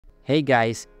Hey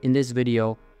guys, in this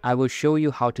video, I will show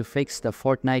you how to fix the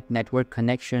Fortnite network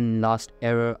connection lost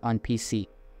error on PC.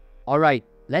 Alright,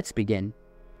 let's begin.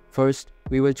 First,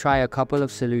 we will try a couple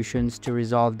of solutions to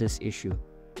resolve this issue.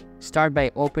 Start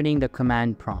by opening the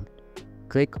command prompt.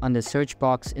 Click on the search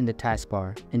box in the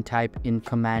taskbar and type in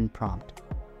command prompt.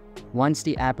 Once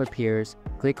the app appears,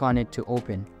 click on it to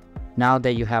open. Now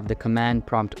that you have the command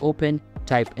prompt open,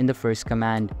 type in the first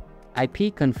command,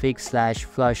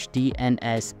 ipconfig/flush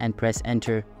DNS and press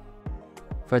enter.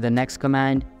 For the next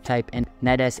command, type in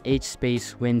netsh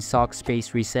space winsock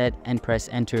space reset and press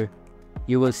enter.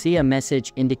 You will see a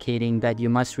message indicating that you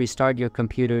must restart your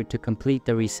computer to complete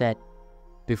the reset.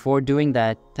 Before doing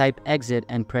that, type exit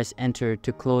and press enter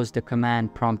to close the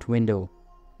command prompt window.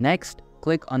 Next,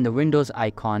 click on the Windows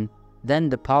icon, then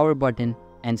the power button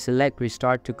and select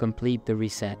restart to complete the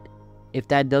reset. If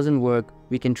that doesn't work,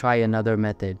 we can try another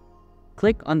method.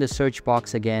 Click on the search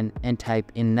box again and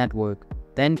type in network,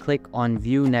 then click on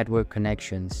view network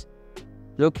connections.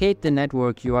 Locate the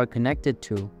network you are connected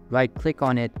to, right-click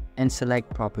on it and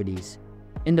select properties.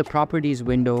 In the properties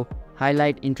window,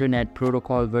 highlight Internet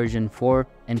Protocol version 4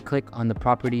 and click on the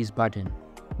properties button.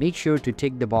 Make sure to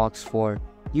tick the box for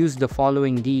use the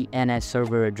following DNS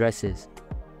server addresses.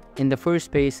 In the first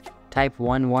space, type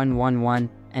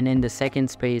 1111 and in the second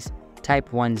space,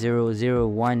 type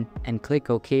 1001 and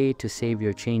click OK to save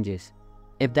your changes.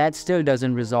 If that still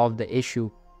doesn't resolve the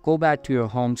issue, go back to your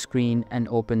home screen and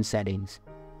open Settings.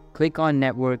 Click on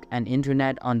Network and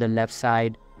Internet on the left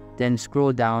side, then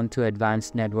scroll down to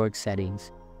Advanced Network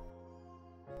Settings.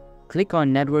 Click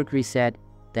on Network Reset,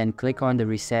 then click on the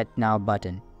Reset Now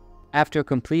button. After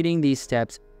completing these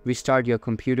steps, restart your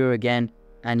computer again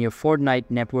and your Fortnite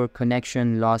network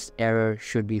connection lost error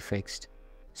should be fixed.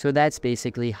 So that's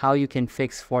basically how you can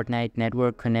fix Fortnite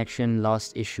network connection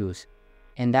lost issues.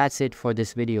 And that's it for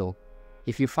this video.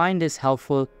 If you find this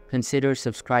helpful, consider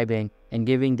subscribing and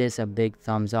giving this a big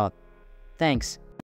thumbs up. Thanks.